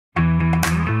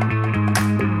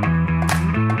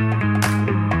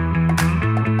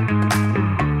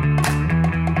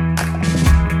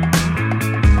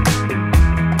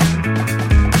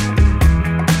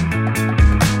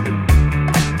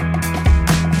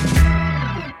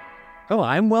Oh,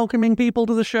 I'm welcoming people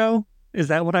to the show? Is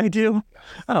that what I do?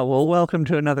 Oh, well, welcome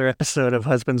to another episode of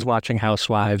Husbands Watching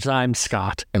Housewives. I'm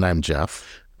Scott. And I'm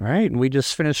Geoff. All right, and we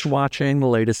just finished watching the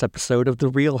latest episode of The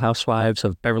Real Housewives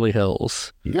of Beverly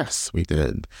Hills. Yes, we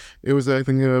did. It was, I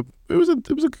think, it was a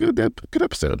good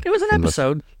episode. It was an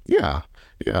episode. Yeah.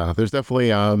 There's definitely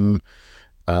some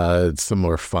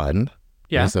more fun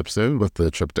in this episode with the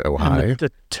trip to Ohio. And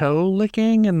the toe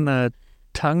licking and the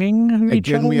tonguing of each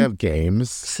Again, other. we have games.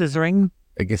 Scissoring.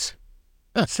 I guess.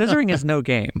 Scissoring is no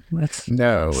game.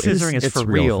 Scissoring is for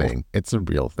real. Thing. It's a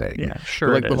real thing. Yeah,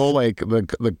 sure. But the whole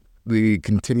the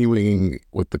continuing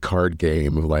with the card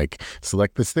game of like,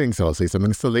 select this thing, so I'll say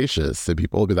something salacious, and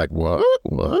people will be like, what?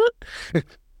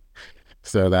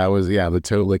 So that was the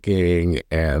toe licking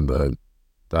and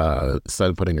the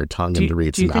son putting her tongue into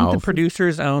Reed's mouth. Do you think the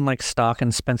producers own like stock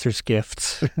in Spencer's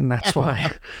Gifts, and that's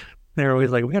why they're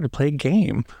always like, we got to play a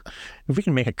game. If we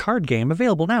can make a card game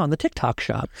available now in the TikTok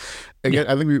shop. Again,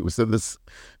 I think we said this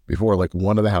before, like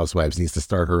one of the housewives needs to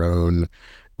start her own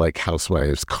like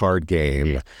housewives card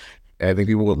game. I think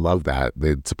people would love that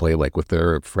to play like with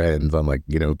their friends on like,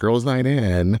 girls' night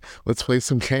in, let's play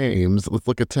some games, let's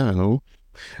look at toe.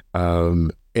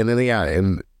 And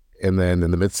then and then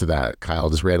in the midst of that, Kyle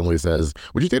just randomly says,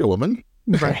 would you date a woman?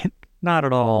 Right. Not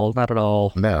at all.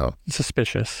 No.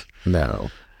 Suspicious. No.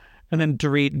 And then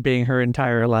Dorit being her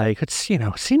entire like, it's,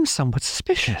 seems somewhat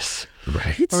suspicious.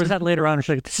 Right. Or is that later on? She's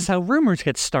like, this is how rumors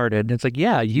get started. And it's like,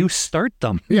 yeah, you start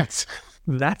them. Yes.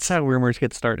 That's how rumors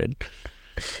get started.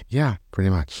 Yeah, pretty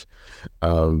much.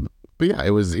 But yeah, it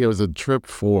was a day trip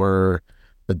for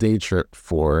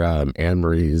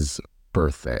Annemarie's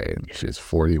birthday. She's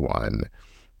 41.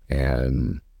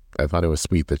 And I thought it was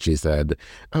sweet that she said,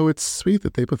 oh, it's sweet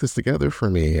that they put this together for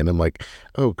me. And I'm like,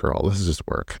 oh, girl, this is just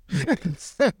work.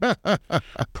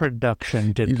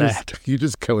 Production did that. You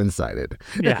just coincided.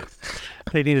 Yeah.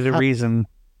 They needed a reason.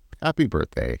 Happy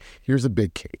birthday. Here's a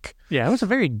big cake. Yeah, it was a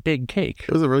very big cake.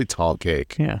 It was a really tall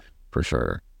cake. Yeah. For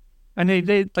sure. And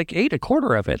they like ate a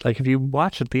quarter of it. Like if you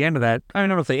watch at the end of that, I don't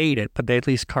know if they ate it, but they at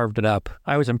least carved it up.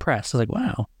 I was impressed. I was like,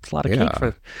 wow, it's a lot of cake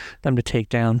for them to take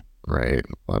down. Right.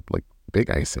 Like big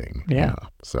icing. Yeah.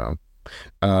 So,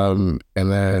 and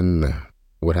then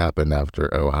what happened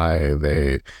after Ohio,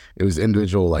 it was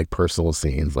individual like personal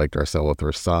scenes, like Garcelle with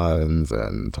her sons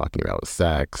and talking about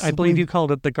sex. I believe you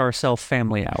called it the Garcelle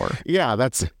family hour. Yeah,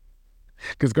 that's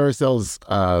because Garcelle's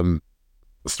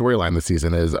storyline this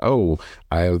season is,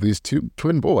 I have these two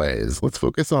twin boys. Let's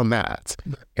focus on that.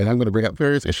 And I'm going to bring up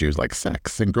various issues like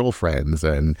sex and girlfriends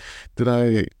and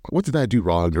what did I do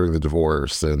wrong during the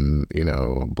divorce and,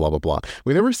 blah, blah, blah.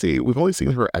 We've only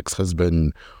seen her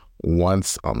ex-husband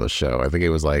once on the show. I think it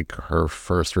was like her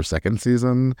first or second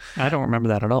season. I don't remember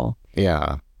that at all.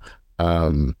 Yeah.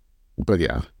 But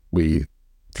yeah,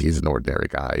 he's an ordinary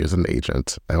guy. He was an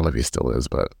agent. I don't know if he still is,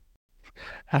 but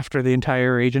after the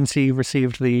entire agency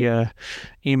received the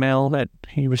email that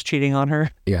he was cheating on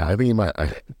her. Yeah, I think he might.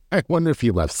 I wonder if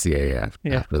he left CA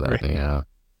after that. Right. Yeah.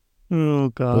 Oh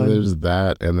God. So there's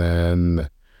that, and then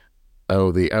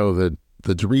the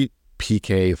Dorit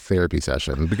PK therapy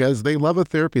session, because they love a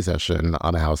therapy session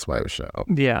on a housewife show.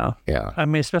 Yeah. Yeah. I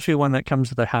mean, especially one that comes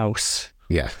to the house.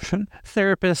 Yeah.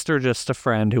 Therapist or just a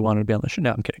friend who wanted to be on the show.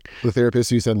 No, I'm kidding. The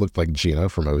therapist you said looked like Gina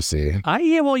from OC.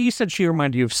 Well, you said she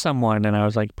reminded you of someone, and I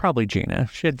was like, probably Gina.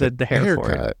 She had the hair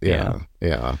for it. Yeah.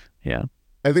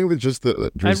 I think that just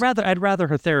I'd rather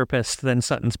her therapist than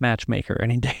Sutton's matchmaker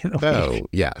any day of the week. Oh,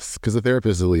 yes, because the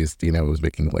therapist at least, was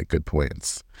making like good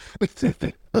points. But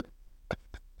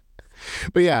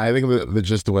yeah, I think the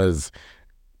gist was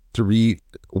Dorit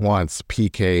wants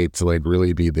PK to like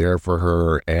really be there for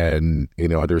her and,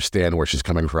 understand where she's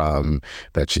coming from,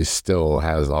 that she still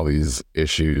has all these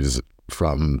issues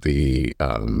from the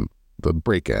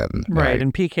break-in. Right.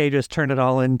 And PK just turned it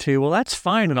all into, well, that's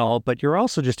fine and all, but you're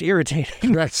also just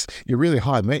irritating. You're really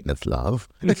hard maintenance, love.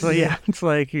 It's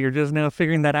like you're just now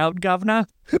figuring that out, governor.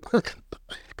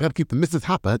 Gotta keep the Mrs.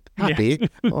 Hopper happy.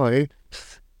 Yeah. Oi.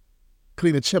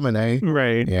 Clean the chimney.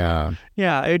 Right. Yeah.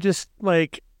 Yeah. It just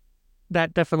like,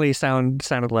 that definitely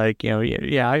sounded like,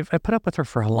 I put up with her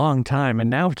for a long time and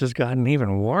now it's just gotten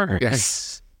even worse.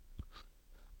 Yes.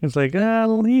 It's like,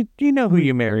 you know who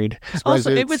you married.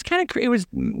 Also, it was kind of, it was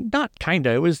not kind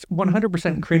of, it was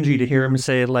 100% cringy to hear him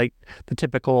say like the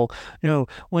typical,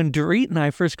 when Dorit and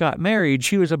I first got married,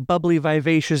 she was a bubbly,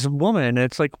 vivacious woman.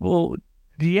 It's like, well,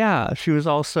 yeah, she was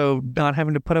also not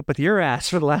having to put up with your ass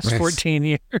for the last 14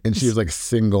 years. And she was like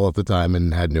single at the time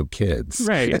and had no kids.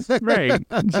 Right. So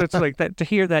it's like that, to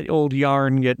hear that old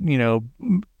yarn get,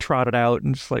 trotted out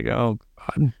and it's like, oh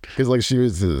God. Because like she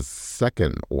was his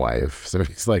second wife, so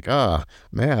he's like, oh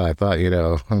man, I thought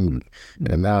and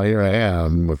now here I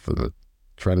am with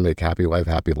trying to make happy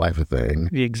life a thing.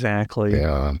 Exactly.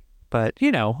 Yeah. But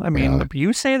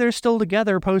you say they're still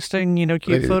together, posting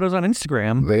cute photos on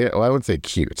Instagram. I wouldn't say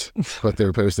cute, but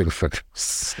they're posting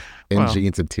photos in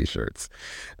jeans and t-shirts.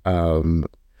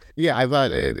 Yeah, I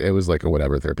thought it was like a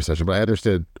whatever therapy session, but I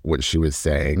understood what she was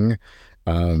saying.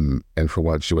 And for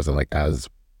once, she wasn't like as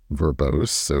verbose.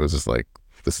 So it was just like,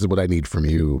 this is what I need from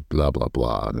you, blah, blah,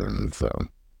 blah. And so.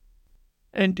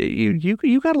 And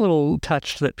you got a little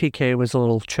touched that PK was a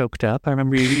little choked up. I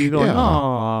remember you going,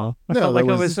 "Aw." I felt like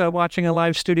I was watching a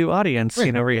live studio audience,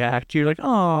 react. You're like,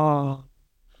 "Aw."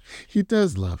 He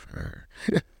does love her.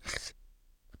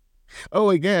 Oh,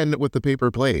 again, with the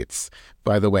paper plates,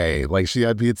 by the way. Like, she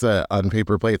had pizza on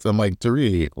paper plates. I'm like,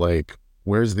 Dorit, like,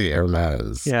 where's the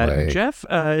Hermes? Yeah, like, Geoff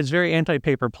is very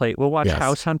anti-paper plate. We'll watch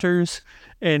House Hunters,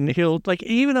 and he'll, like,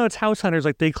 even though it's House Hunters,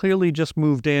 like, they clearly just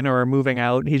moved in or are moving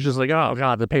out, he's just like, oh,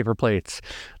 God, the paper plates.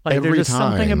 Like, there's just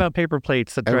something about paper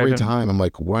plates that drives him. Every time, I'm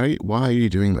like, why are you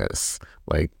doing this?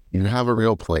 Like, you have a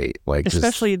real plate. Like,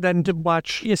 especially then to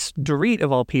watch, Dorit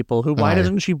of all people, who, why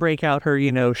doesn't she break out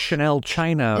her, Chanel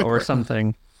china or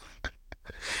something?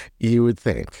 You would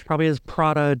think. Probably has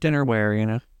Prada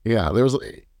dinnerware, Yeah, there was...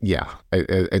 Yeah,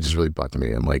 it just really bugged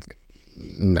me. I'm like,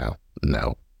 no,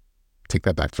 take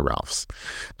that back to Ralph's.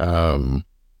 And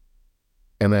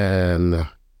then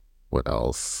what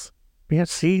else? Yeah,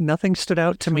 see, nothing stood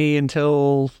out to me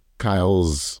until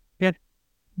Kyle's.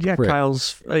 Yeah,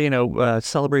 Kyle's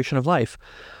celebration of life,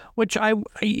 which I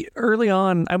early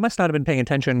on I must not have been paying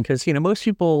attention because most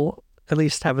people at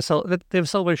least have a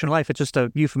celebration of life. It's just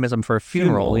a euphemism for a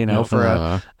funeral, for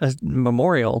a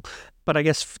memorial. But I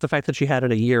guess the fact that she had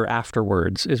it a year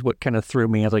afterwards is what kind of threw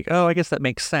me. I was like, oh, I guess that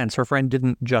makes sense. Her friend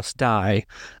didn't just die.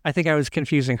 I think I was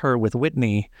confusing her with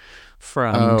Whitney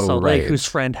from Salt Lake, whose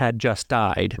friend had just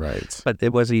died. Right. But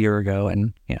it was a year ago,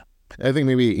 and yeah. I think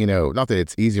maybe, not that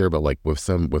it's easier, but like with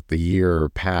the year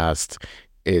past,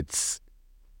 it's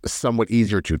somewhat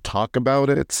easier to talk about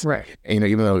it. Right.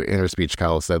 Even though in her speech,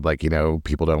 Kyle said, like,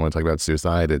 people don't want to talk about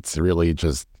suicide. It's really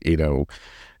just,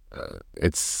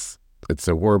 it's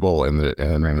so horrible and the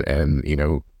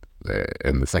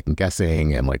second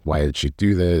guessing and like, why did she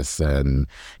do this? And,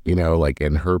 like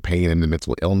in her pain and the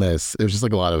mental illness, there's just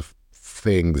like a lot of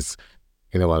things,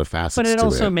 a lot of facets to it. But it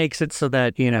also makes it so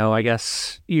that, I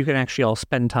guess you can actually all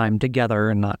spend time together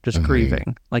and not just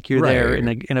grieving. Like you're there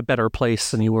in a better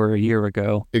place than you were a year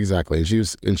ago. Exactly. And she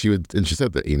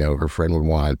said that, her friend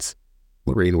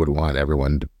Lorraine would want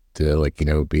everyone to like,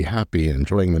 be happy and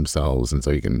enjoying themselves. And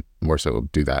so you can more so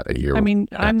do that a year. I mean,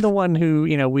 I'm the one who,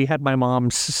 we had my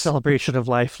mom's celebration of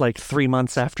life like 3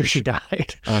 months after she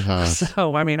died.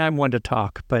 So, I mean, I'm one to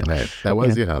talk, but that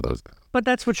was, those. But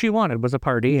that's what she wanted, was a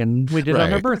party, and we did it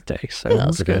on her birthday. So yeah,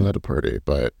 it's good. At a party,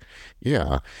 but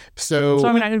yeah. So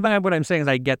I mean, what I'm saying is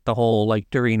I get the whole, like,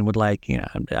 Doreen would like,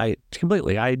 I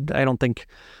don't think,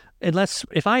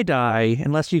 if I die,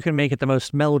 unless you can make it the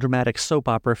most melodramatic soap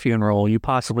opera funeral you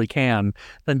possibly can,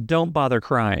 then don't bother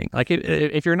crying. Like,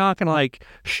 if you're not going to, like,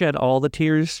 shed all the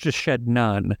tears, just shed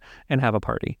none and have a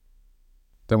party.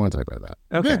 Don't want to talk about that.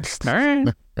 Okay.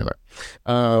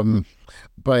 All right.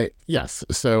 But yes,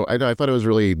 so I thought it was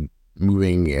really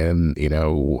moving, and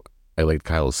I liked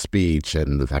Kyle's speech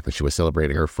and the fact that she was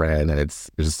celebrating her friend, and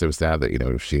it's just so sad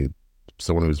that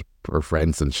someone who's her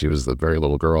friend since she was a very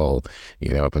little girl,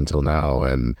 up until now,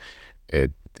 and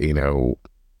it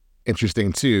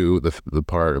interesting too the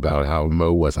part about how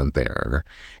Mo wasn't there,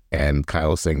 and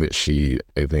Kyle saying that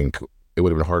I think it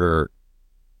would have been harder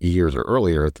years or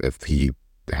earlier if he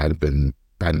hadn't been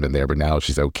there, but now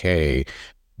she's okay,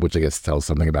 which I guess tells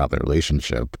something about their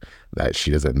relationship, that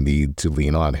she doesn't need to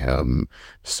lean on him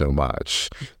so much.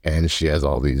 And she has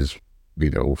all these,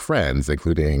 friends,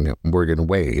 including Morgan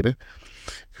Wade,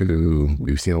 who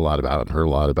we've seen a lot about and heard a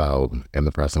lot about in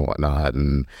the press and whatnot.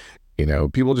 And,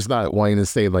 people just not wanting to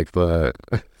say like the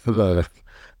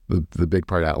big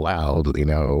part out loud,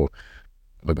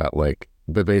 about like,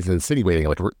 but basically insinuating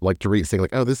like Dorit saying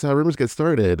like, oh, this is how rumors get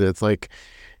started. It's like,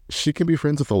 she can be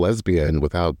friends with a lesbian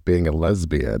without being a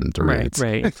lesbian. Right.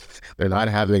 They're not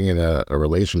having a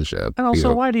relationship. And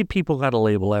also, why do people got to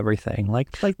label everything? Like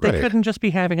they couldn't just be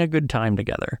having a good time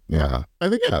together. Yeah, I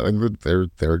think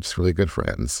they're just really good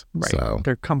friends. Right. So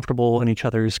they're comfortable in each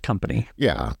other's company.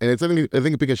 Yeah, and I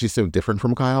think because she's so different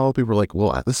from Kyle, people are like,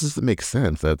 well, this doesn't make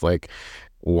sense. That's like,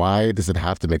 why does it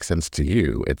have to make sense to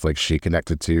you? It's like she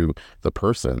connected to the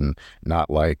person, not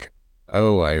like,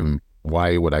 oh, I'm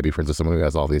why would I be friends with someone who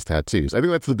has all these tattoos? I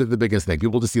think that's the biggest thing.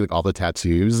 People just see like all the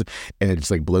tattoos and it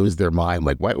just like blows their mind.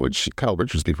 Like, why would Kyle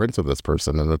Richards be friends with this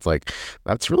person? And it's like,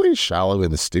 that's really shallow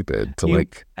and stupid to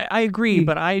I agree,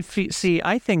 but I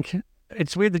think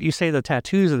it's weird that you say the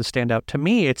tattoos are the standout. To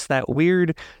me, it's that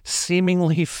weird,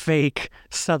 seemingly fake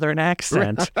Southern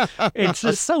accent. It's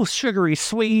just so sugary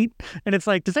sweet. And it's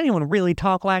like, does anyone really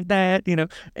talk like that? You know,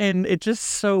 and it's just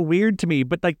so weird to me.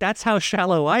 But like, that's how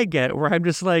shallow I get, where I'm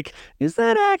just like, is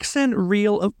that accent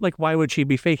real? Like, why would she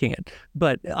be faking it?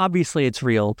 But obviously it's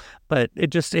real. But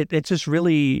it's just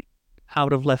really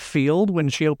out of left field when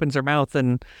she opens her mouth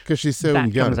and because she's so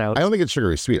young. Comes out. I don't think it's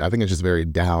sugary sweet. I think it's just very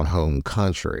down home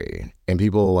country. And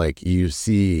people like you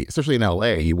see, especially in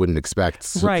LA, you wouldn't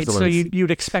expect. Right. So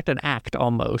you'd expect an act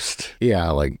almost. Yeah.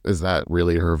 Like, is that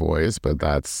really her voice? But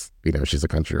that's, you know, she's a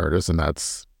country artist and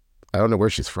that's, I don't know where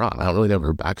she's from. I don't really know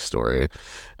her backstory.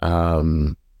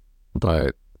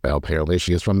 But apparently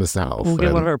she is from the South. We'll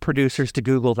get one of our producers to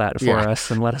Google that for us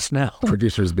and let us know.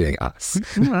 Producers being us.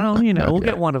 Well, you know, we'll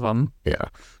get one of them. Yeah.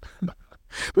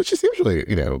 But she seems really,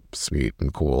 you know, sweet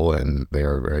and cool, and they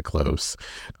are very close.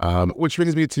 Which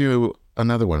brings me to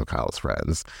another one of Kyle's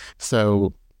friends.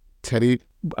 So Teddi.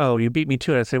 Oh, you beat me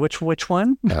to it. I say, which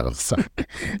one? Oh, sorry.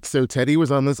 So Teddi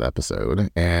was on this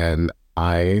episode, and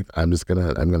I'm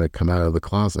gonna come out of the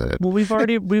closet. Well, we've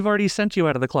already sent you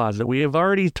out of the closet. We have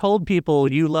already told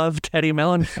people you love Teddi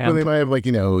Mellencamp. Well, they might have like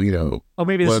you know. Oh,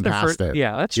 maybe this is the first.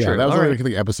 Yeah, that's true. That was only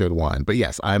like episode 1. But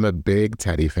yes, I'm a big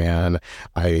Teddi fan.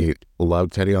 I love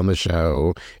Teddi on the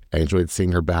show. I enjoyed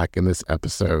seeing her back in this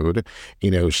episode.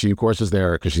 You know, she of course is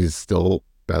there because she's still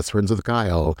best friends with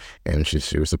Kyle, and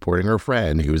she was supporting her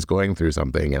friend who was going through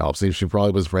something, and obviously she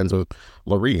probably was friends with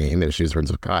Lorene if she was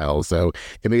friends with Kyle, so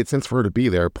it made sense for her to be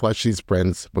there. Plus she's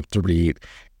friends with Dorit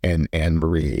and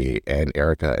Annemarie and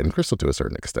Erica and Crystal to a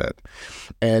certain extent.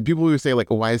 And people who say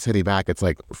like, oh, why is Teddi back? It's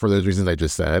like for those reasons I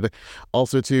just said.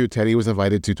 Also too, Teddi was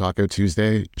invited to Taco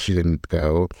Tuesday. She didn't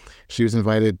go. She was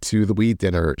invited to the weed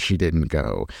dinner. She didn't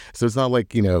go. So it's not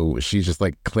like, you know, she's just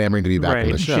like clamoring to be back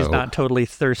on the show. She's not totally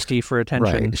thirsty for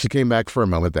attention. Right. She came back for a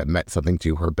moment that meant something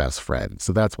to her best friend.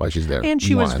 So that's why she's there. And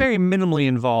she was very minimally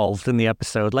involved in the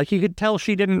episode. Like you could tell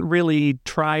she didn't really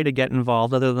try to get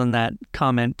involved other than that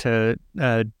comment to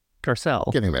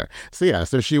Garcelle. Getting there. So yeah,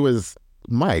 so she was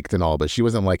mic'd and all, but she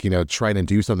wasn't like, you know, trying to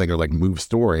do something or like move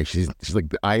story. She's like,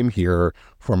 I'm here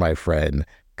for my friend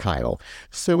Kyle.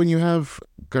 So when you have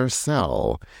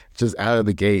Garcelle just out of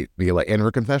the gate be like in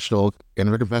her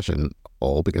confession,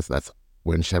 because that's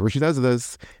whenever she does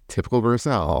this, typical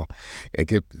Garcelle, it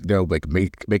could, you know, like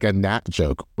make a gnat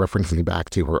joke referencing back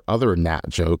to her other gnat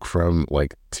joke from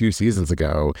like 2 seasons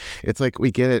ago. It's like, we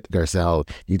get it, Garcelle.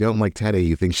 You don't like Teddi.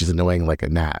 You think she's annoying like a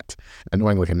gnat.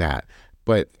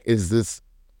 But is this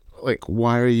like,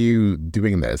 why are you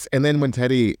doing this? And then when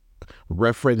Teddi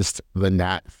referenced the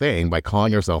gnat thing by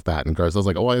calling herself that, and Garcelle's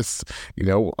like,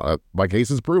 oh, my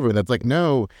case is proven. It's like,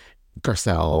 no,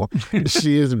 Garcelle,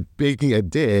 she is making a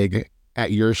dig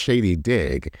at your shady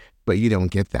dig, but you don't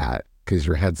get that because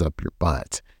your head's up your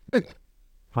butt.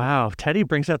 Wow, Teddi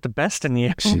brings out the best in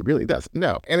you. She really does.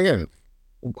 No, and again,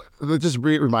 it just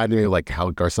reminded me of like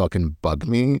how Garcelle can bug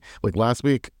me. Like last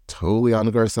week, totally on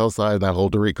the Garcelle side, that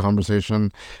whole Dorit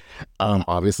conversation.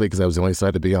 Obviously, because I was the only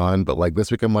side to be on. But like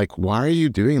this week, I'm like, why are you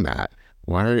doing that?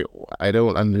 I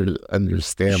don't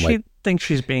understand. She thinks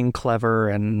she's being clever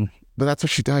and. But that's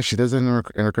what she does. She does it in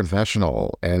her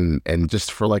confessional, and just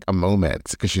for like a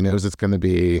moment, because she knows it's going to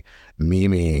be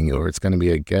memeing, or it's going to be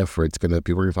a GIF, or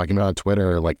people are talking about on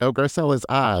Twitter, like, oh, Garcelle is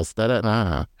us.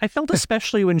 Da-da-da. I felt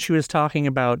especially when she was talking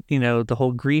about, you know, the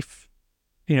whole grief,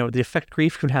 you know, the effect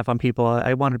grief can have on people.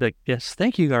 I wanted to be like, yes,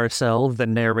 thank you, Garcelle, the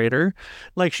narrator.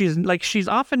 Like she's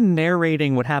often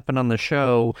narrating what happened on the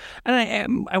show,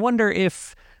 and I wonder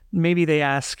if. Maybe they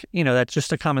ask, you know, that's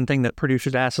just a common thing that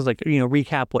producers ask is like, you know,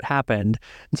 recap what happened.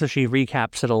 And so she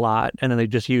recaps it a lot, and then they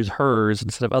just use hers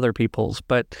instead of other people's.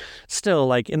 But still,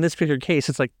 like in this particular case,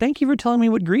 it's like, thank you for telling me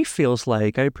what grief feels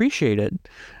like. I appreciate it.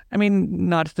 I mean,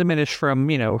 not to diminish from,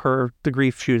 you know, the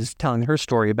grief she was telling her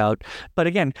story about. But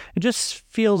again, it just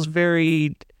feels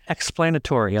very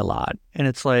explanatory a lot. And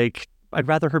it's like, I'd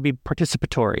rather her be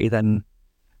participatory than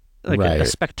like a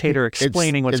spectator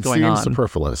explaining what's going on. It seems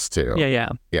superfluous too. Yeah.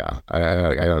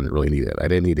 I don't really need it. I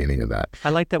didn't need any of that. I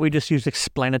like that we just use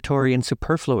explanatory and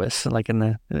superfluous, like in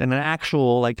an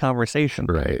actual like conversation.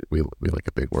 Right. We like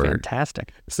a big word.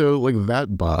 Fantastic. So like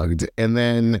that bugged, and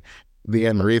then the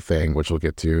Annemarie thing, which we'll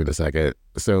get to in a second.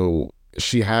 So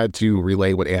she had to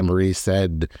relay what Annemarie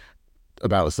said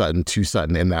about Sutton to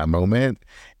Sutton in that moment.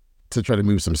 to try to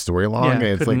move some story along. Yeah, and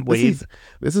it's like, wait.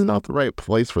 this is not the right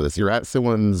place for this. You're at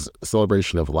someone's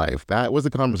celebration of life. That was a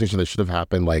conversation that should have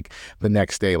happened like the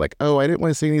next day. Like, oh, I didn't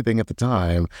want to say anything at the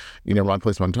time, wrong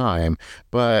place, wrong time.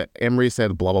 But Annemarie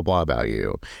said blah, blah, blah about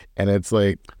you. And it's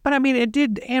like. But I mean,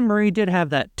 Annemarie did have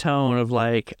that tone of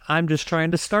like, I'm just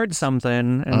trying to start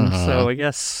something. And so I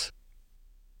guess,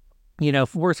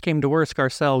 if worse came to worse,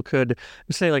 Garcelle could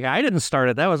say, like, I didn't start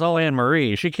it. That was all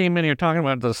Annemarie. She came in here talking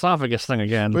about the esophagus thing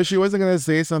again. But she wasn't going to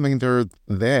say something to her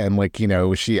then. Like, she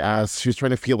was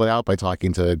trying to feel it out by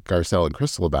talking to Garcelle and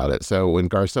Crystal about it. So when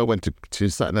Garcelle went to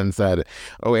Sutton and said,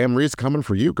 oh, Annemarie's coming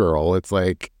for you, girl, it's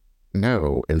like,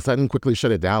 no. And Sutton quickly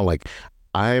shut it down. Like,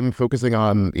 I'm focusing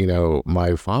on,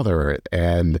 my father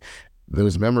and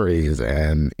those memories.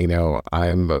 And,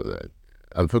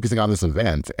 I'm focusing on this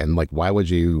event, and like, why would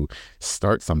you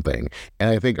start something? And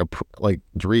I think, like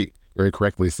Dorit very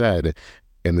correctly said,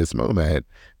 in this moment,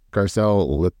 Garcelle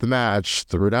lit the match,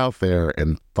 threw it out there,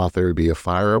 and thought there would be a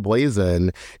fire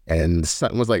ablazing. And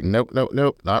Sutton was like, nope, nope,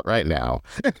 nope, not right now.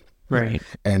 Right.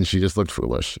 And she just looked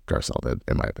foolish, Garcelle did,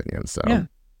 in my opinion. So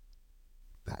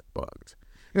that bugged.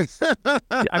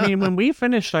 I mean, when we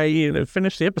finished,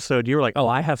 finished the episode, you were like, oh,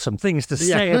 I have some things to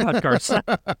say about Garcelle.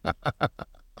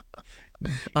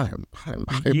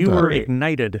 You were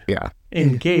ignited. Yeah.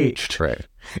 Engaged. Right.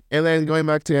 And then going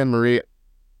back to Annemarie,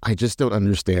 I just don't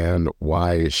understand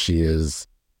why she is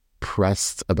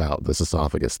pressed about this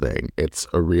esophagus thing. It's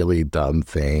a really dumb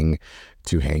thing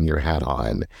to hang your hat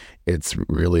on. It's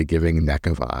really giving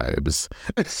NECA vibes.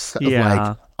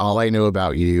 Like, all I know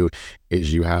about you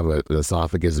is you have an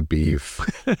esophagus beef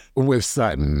with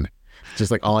Sutton.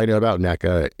 Just like all I know about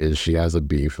NECA is she has a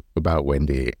beef about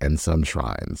Wendy and some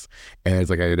shrines. And it's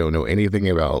like, I don't know anything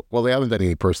about, well, they haven't done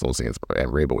any personal scenes at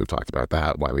RHOBH, but we've talked about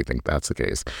that, why we think that's the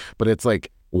case. But it's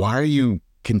like, why are you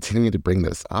continuing to bring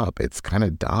this up? It's kind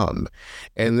of dumb.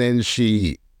 And then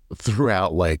she threw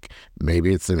out like,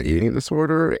 maybe it's an eating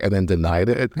disorder, and then denied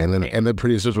it. And the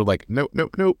producers were like, nope,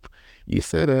 nope, nope. You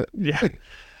said it. Yeah.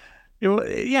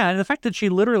 And the fact that she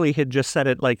literally had just said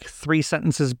it like 3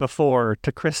 sentences before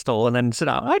to Crystal and then said,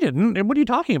 oh, I didn't. And what are you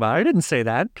talking about? I didn't say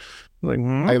that. Like,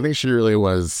 I think she really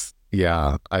was.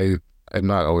 Yeah. I'm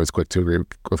not always quick to agree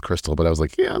with Crystal, but I was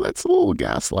like, yeah, that's a little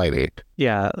gaslighty.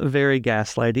 Yeah, very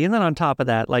gaslighty. And then on top of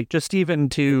that, like just even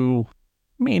to,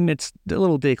 I mean, it's a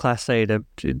little déclassé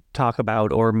to talk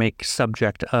about or make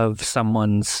subject of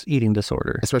someone's eating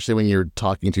disorder. Especially when you're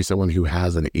talking to someone who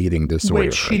has an eating disorder.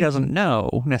 Which she doesn't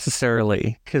know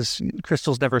necessarily, because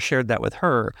Crystal's never shared that with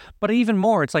her. But even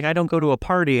more, it's like, I don't go to a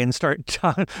party and start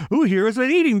talking, oh, here is an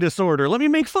eating disorder. Let me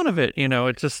make fun of it.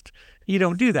 It's just, you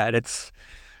don't do that. It's,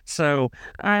 so,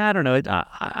 I don't know.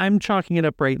 I'm chalking it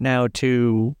up right now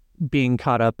to being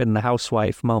caught up in the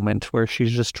housewife moment where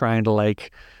she's just trying to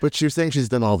like. But you're saying she's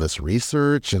done all this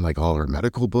research and like all her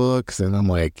medical books, and I'm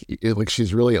like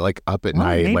she's really like up at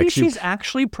night. Maybe like she's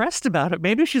actually pressed about it.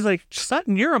 Maybe she's like,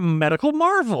 Sutton, you're a medical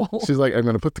marvel. She's like, I'm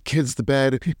gonna put the kids to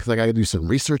bed because I got to do some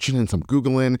researching and some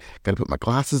Googling. Got to put my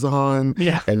glasses on,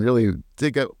 and really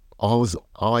dig up all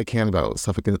I can about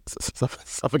esophagus.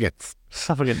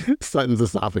 Sutton's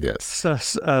esophagus.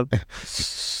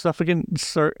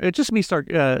 It just means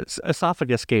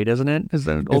esophagus gate, isn't it? Is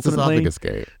that ultimately? It's esophagus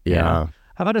gate. Yeah.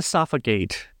 How about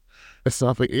esophogate?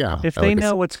 Yeah. If they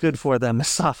know what's good for them,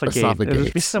 esophogate. It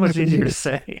would be so much easier to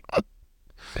say.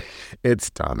 It's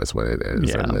dumb, is what it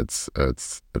is, and it's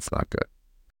not good.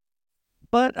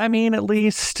 But I mean, at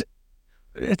least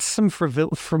it's some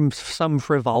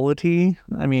frivolity.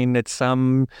 I mean, it's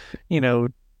some,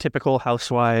 typical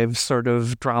housewives sort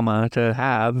of drama to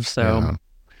have. So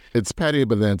it's petty,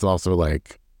 but then it's also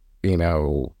like,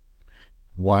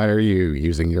 why are you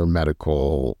using your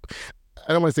medical?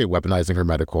 I don't want to say weaponizing her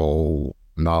medical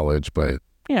knowledge, but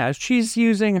yeah, she's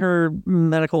using her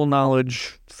medical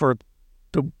knowledge for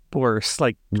the worse,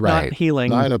 like not healing,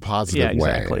 not in a positive way.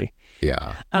 Exactly.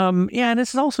 Yeah. And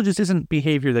this also just isn't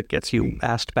behavior that gets you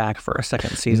asked back for a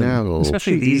second season,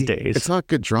 especially these days. It's not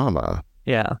good drama.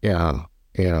 Yeah. Yeah.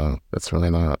 That's really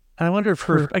not. And I wonder if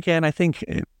I think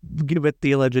with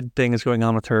the alleged thing is going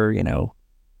on with her,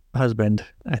 husband,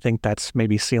 I think that's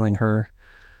maybe sealing her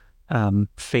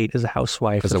fate as a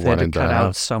housewife. As if they had to cut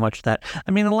out so much that,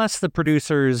 I mean, unless the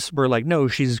producers were like, no,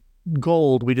 she's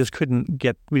gold. We just we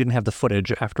didn't have the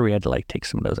footage after we had to like take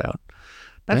some of those out.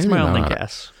 That's my only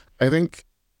guess. I think,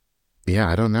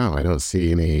 I don't know. I don't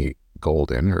see any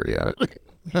gold in her yet.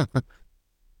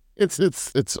 It's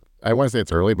I want to say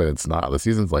it's early, but it's not. The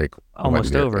season's like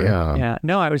almost over. Yeah.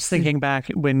 No, I was thinking back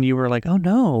when you were like, oh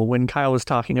no, when Kyle was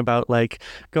talking about like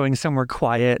going somewhere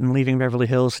quiet and leaving Beverly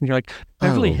Hills, and you're like,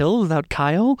 Beverly Hills without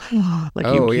Kyle? Like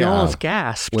you almost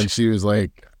gasped. When she was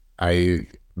like, I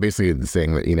basically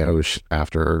saying that,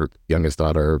 after her youngest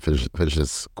daughter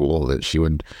finishes school, that she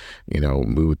would,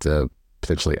 move to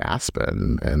potentially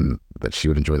Aspen, and that she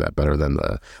would enjoy that better than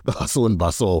the hustle and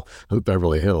bustle of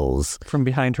Beverly Hills. From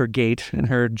behind her gate and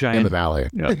her giant... In the valley.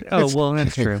 Oh, well,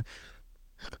 that's true.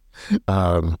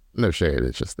 No shade.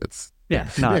 It's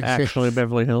not actually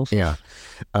Beverly Hills. Yeah.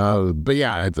 But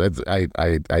yeah, I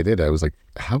did. I was like,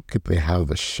 how could they have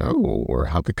a show, or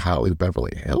how could Kyle leave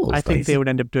Beverly Hills? I think they would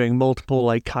end up doing multiple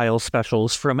like Kyle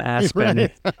specials from Aspen.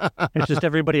 Right. It's just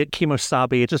everybody at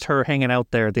Kemosabe. It's just her hanging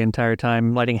out there the entire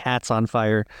time, lighting hats on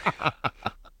fire.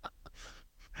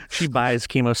 She buys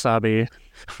Kemosabe.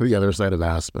 The other side of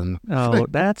Aspen. Oh,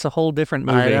 that's a whole different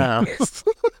movie. I know.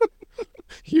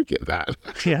 You get that.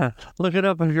 Yeah. Look it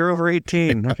up if you're over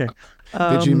 18. Okay.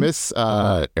 Did you miss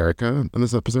Erica in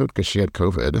this episode? Because she had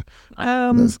COVID.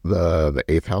 The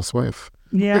eighth housewife.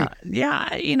 Yeah. Yeah.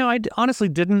 I honestly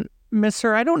didn't miss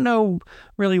her. I don't know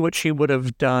really what she would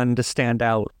have done to stand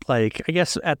out. Like, I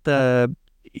guess at the,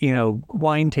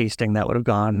 wine tasting, that would have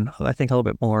gone, I think, a little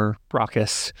bit more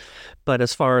raucous. But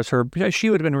as far as her, she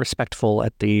would have been respectful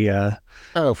at the...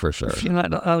 oh, for sure.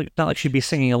 Not like she'd be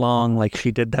singing along like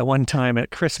she did that one time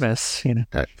at Christmas,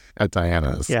 At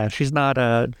Diana's. Yeah, she's not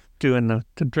doing the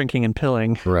drinking and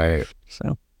pilling. Right.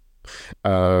 So...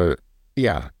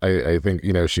 yeah, I think,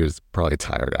 she was probably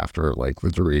tired after like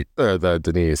the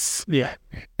Denise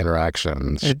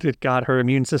interaction. It got her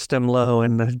immune system low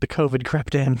and the COVID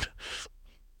crept in.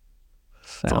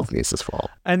 So. It's all Denise's fault.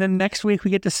 And then next week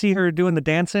we get to see her doing the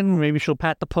dancing. Maybe she'll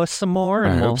pat the puss some more.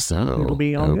 And I hope so. It'll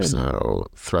be all good. So.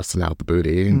 Thrusting out the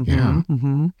booty. Mm-hmm, yeah.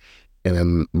 Mm-hmm. And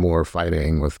then more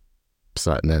fighting with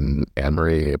Sutton and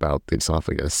Annemarie about the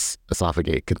esophagus.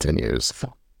 Esophogate continues.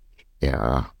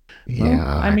 Yeah. Yeah.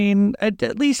 Well, I mean,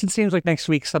 at least it seems like next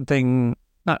week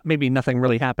maybe nothing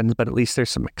really happens, but at least there's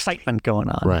some excitement going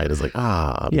on. Right. It's like,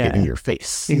 getting your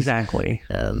face. Exactly.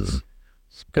 And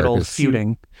good old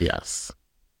feuding. Yes.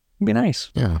 It'd be nice.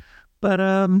 Yeah. But,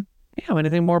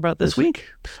 anything more about this week?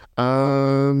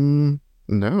 No,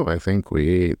 I think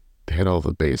we hit all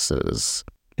the bases.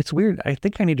 It's weird. I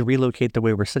think I need to relocate the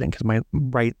way we're sitting because my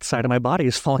right side of my body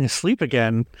is falling asleep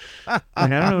again. Like, I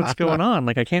don't know what's going on.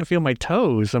 Like, I can't feel my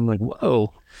toes. I'm like,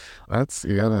 whoa.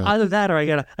 Either that or I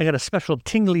got a special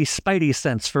tingly spidey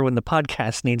sense for when the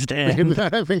podcast needs to end.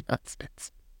 I think that's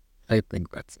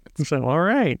it. So, all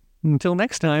right. Until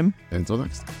next time. Until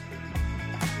next time.